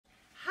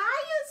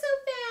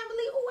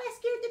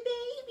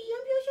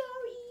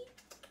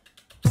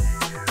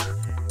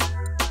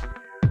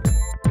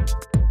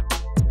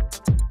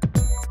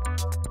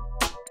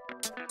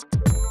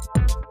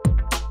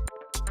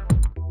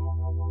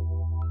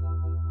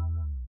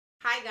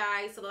Hi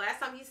guys, so the last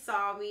time you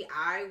saw me,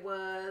 I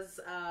was,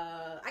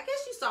 I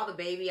guess you saw the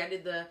baby. I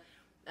did the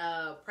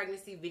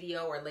pregnancy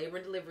video or labor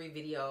and delivery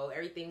video.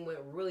 Everything went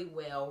really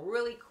well,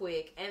 really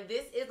quick. And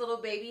this is little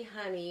baby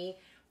Honey.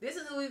 This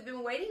is what we've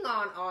been waiting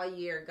on all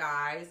year,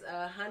 guys.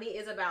 Honey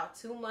is about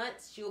 2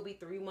 months. She will be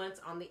 3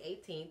 months on the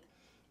 18th.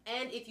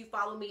 And if you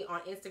follow me on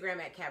Instagram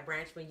at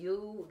Branchman,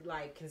 you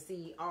can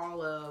see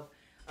all of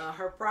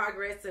her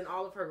progress and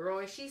all of her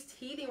growing. She's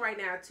teething right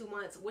now at 2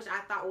 months, which I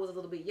thought was a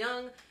little bit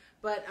young.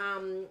 But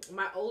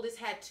my oldest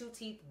had 2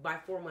 teeth by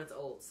 4 months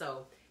old.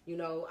 So, you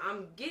know,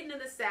 I'm getting in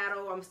the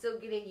saddle. I'm still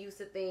getting used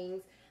to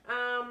things.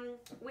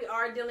 We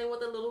are dealing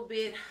with a little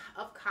bit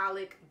of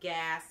colic,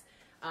 gas.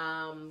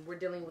 We're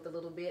dealing with a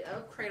little bit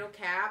of cradle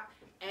cap,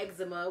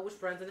 eczema, which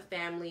runs in the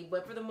family.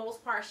 But for the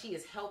most part, she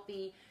is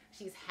healthy.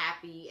 She's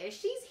happy. And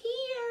she's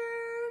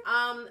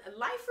here.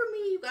 Life for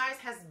me, you guys,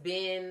 has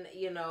been,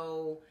 you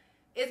know,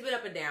 it's been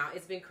up and down.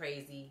 It's been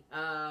crazy.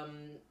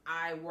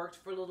 I worked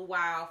for a little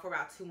while, for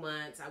about 2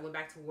 months. I went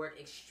back to work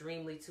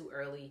extremely too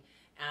early.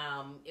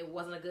 It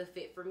wasn't a good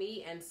fit for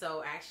me. And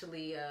so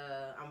actually,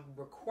 I'm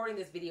recording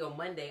this video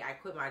Monday. I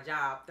quit my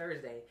job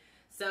Thursday.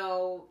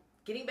 So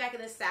getting back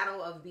in the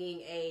saddle of being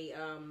a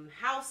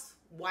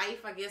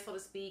housewife, I guess, so to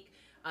speak,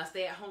 a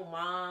stay-at-home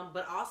mom,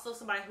 but also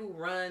somebody who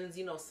runs,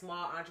 you know,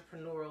 small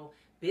entrepreneurial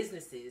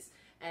businesses.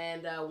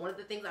 And one of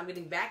the things I'm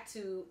getting back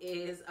to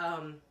is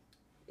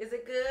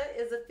it good?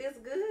 Is it feels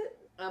good?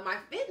 My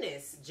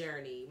fitness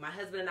journey. My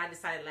husband and I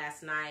decided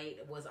last night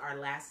was our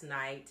last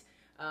night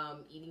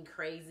eating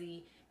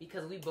crazy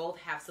because we both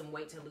have some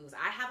weight to lose.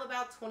 I have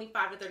about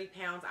 25 to 30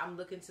 pounds I'm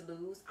looking to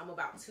lose. I'm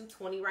about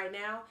 220 right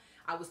now.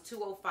 I was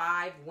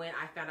 205 when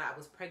I found out I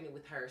was pregnant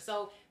with her.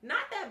 So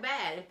not that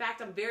bad. In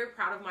fact, I'm very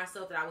proud of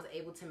myself that I was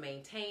able to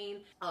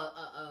maintain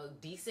a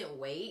decent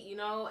weight, you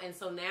know. And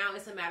so now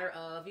it's a matter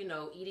of, you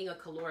know, eating a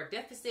caloric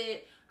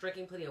deficit,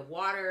 drinking plenty of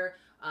water,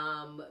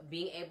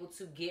 being able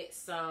to get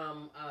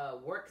some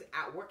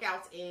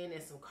workouts in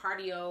and some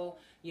cardio.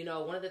 You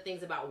know, one of the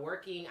things about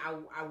working,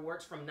 I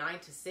worked from 9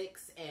 to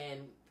 6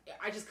 and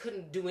I just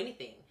couldn't do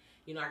anything.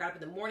 You know, I got up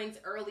in the mornings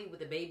early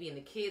with the baby and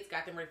the kids,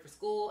 got them ready for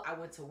school. I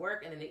went to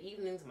work, and in the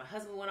evenings, my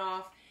husband went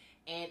off,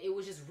 and it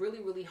was just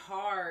really, really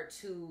hard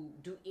to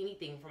do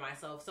anything for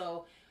myself.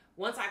 So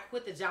once I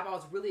quit the job, I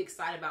was really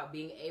excited about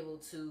being able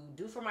to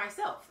do for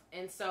myself.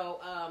 And so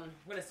I'm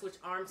going to switch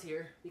arms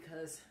here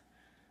because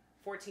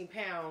 14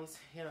 pounds,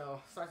 you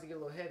know, starts to get a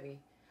little heavy.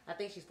 I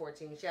think she's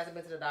 14. She hasn't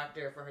been to the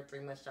doctor for her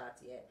 3-month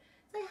shots yet.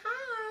 Say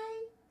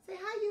hi. Say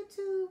hi,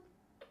 YouTube.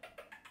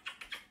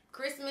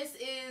 Christmas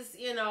is,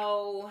 you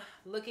know,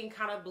 looking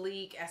kind of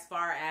bleak as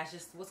far as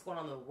just what's going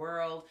on in the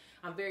world.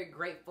 I'm very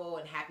grateful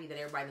and happy that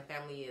everybody in the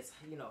family is,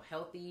 you know,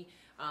 healthy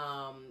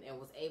and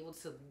was able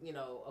to, you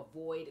know,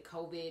 avoid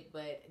COVID.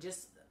 But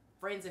just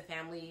friends and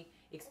family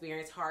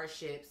experience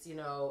hardships, you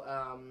know,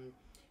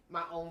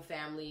 my own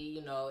family,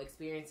 you know,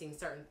 experiencing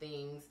certain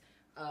things.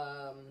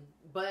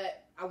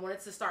 But I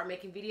wanted to start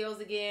making videos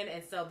again,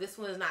 and so this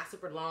one is not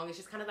super long. It's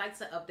just kind of like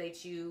to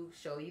update you,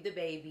 show you the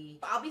baby.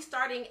 I'll be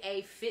starting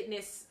a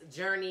fitness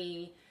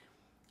journey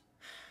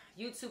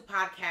YouTube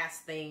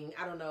podcast thing.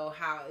 I don't know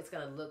how it's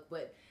gonna look,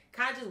 but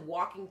kind of just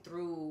walking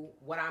through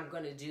what I'm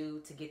gonna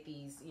do to get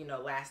these, you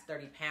know, last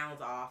 30 pounds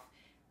off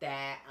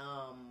that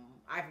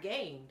I've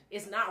gained.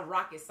 It's not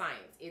rocket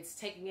science. It's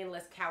taking in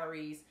less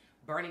calories,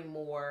 burning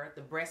more.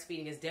 The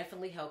breastfeeding is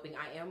definitely helping.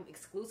 I am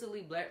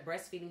exclusively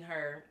breastfeeding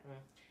her.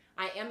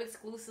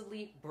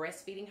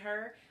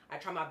 I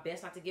try my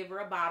best not to give her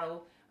a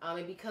bottle.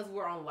 And because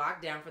we're on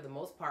lockdown for the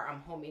most part,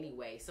 I'm home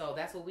anyway. So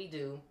that's what we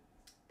do.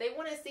 They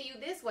want to see you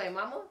this way,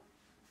 mama.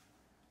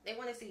 They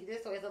want to see you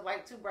this way. Is the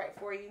light too bright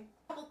for you?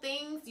 A couple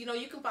things. You know,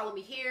 you can follow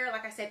me here.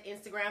 Like I said,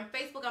 Instagram.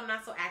 Facebook, I'm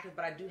not so active,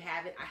 but I do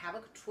have it. I have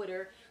a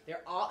Twitter.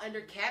 They're all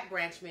under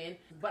Branchman.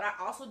 But I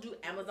also do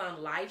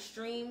Amazon live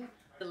stream.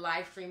 The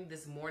live stream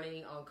this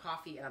morning on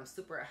coffee, and I'm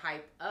super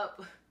hyped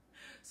up.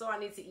 So I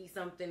need to eat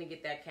something to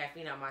get that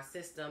caffeine out of my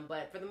system.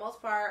 But for the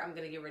most part, I'm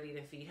gonna get ready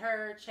to feed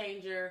her,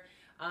 change her,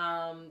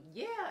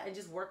 yeah, and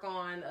just work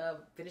on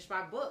finish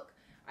my book.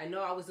 I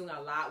know I was doing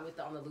a lot with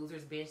on the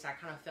losers bench. I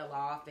kind of fell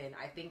off, and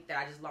I think that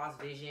I just lost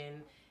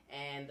vision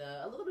and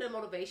a little bit of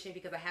motivation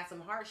because I had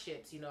some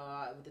hardships, you know,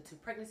 with the 2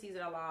 pregnancies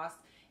that I lost.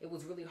 It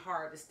was really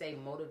hard to stay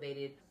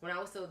motivated when I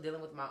was still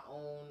dealing with my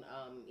own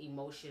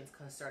emotions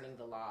concerning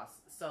the loss.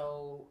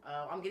 So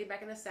I'm getting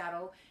back in the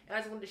saddle, and I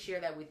just wanted to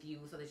share that with you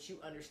so that you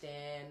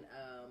understand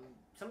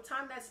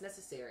sometimes that's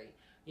necessary,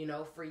 you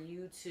know, for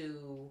you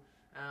to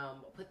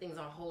put things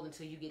on hold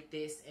until you get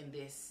this and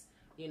this,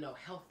 you know,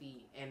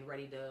 healthy and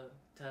ready to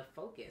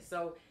focus.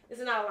 So this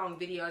is not a long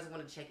video. I just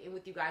wanted to check in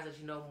with you guys, let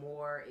you know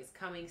more is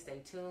coming.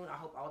 Stay tuned. I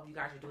hope all of you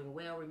guys are doing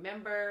well.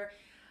 Remember,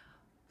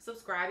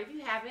 subscribe if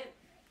you haven't.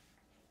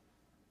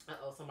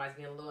 Uh-oh, somebody's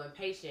getting a little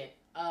impatient.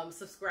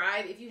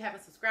 Subscribe if you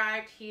haven't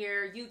subscribed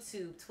here.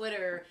 YouTube,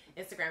 Twitter,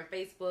 Instagram,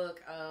 Facebook,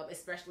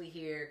 especially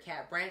here,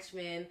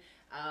 Branchman.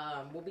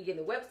 We'll be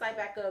getting the website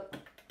back up.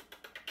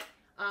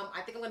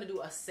 I think I'm going to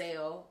do a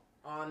sale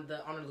on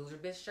the loser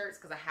bitch shirts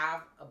because I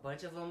have a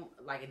bunch of them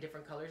like in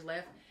different colors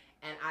left,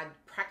 and I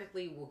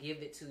practically will give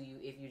it to you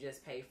if you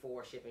just pay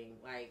for shipping.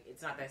 Like,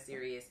 it's not that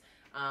serious.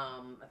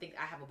 I think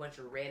I have a bunch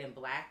of red and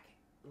black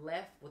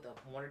left with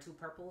one or two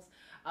purples.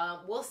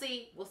 We'll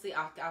see.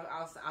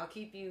 I'll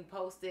keep you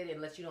posted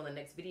and let you know in the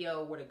next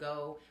video where to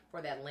go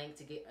for that link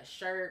to get a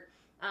shirt.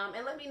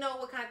 And let me know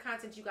what kind of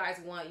content you guys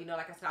want. You know,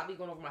 like I said, I'll be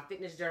going over my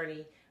fitness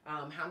journey,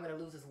 how I'm going to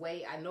lose this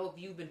weight. I know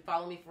if you've been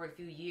following me for a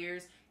few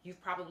years, you've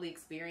probably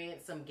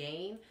experienced some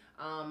gain.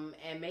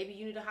 And maybe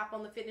you need to hop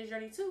on the fitness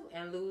journey too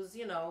and lose,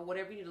 you know,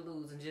 whatever you need to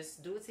lose, and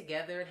just do it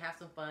together and have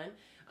some fun.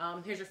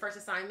 Here's your first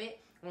assignment.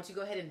 I want you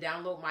to go ahead and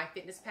download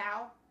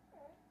MyFitnessPal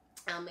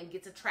and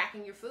get to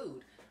tracking your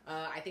food.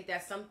 I think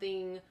that's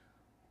something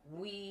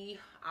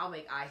I'll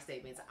make I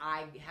statements,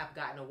 I have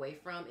gotten away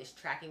from, is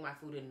tracking my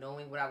food and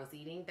knowing what I was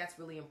eating. That's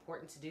really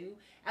important to do,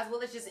 as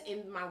well as just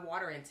in my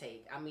water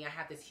intake. I mean, I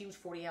have this huge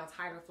 40-ounce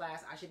hydro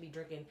flask. I should be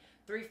drinking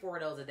 3-4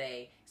 of those a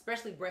day,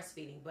 especially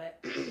breastfeeding, but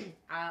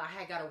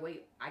I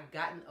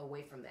gotten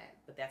away from that,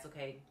 but that's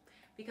okay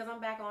because I'm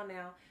back on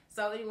now.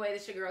 So anyway,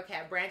 this is your girl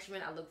Cat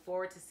Branchman. I look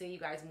forward to seeing you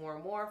guys more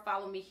and more.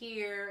 Follow me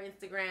here,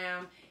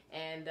 Instagram,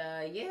 and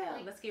yeah,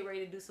 let's get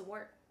ready to do some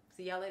work.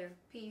 See y'all later.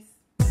 Peace.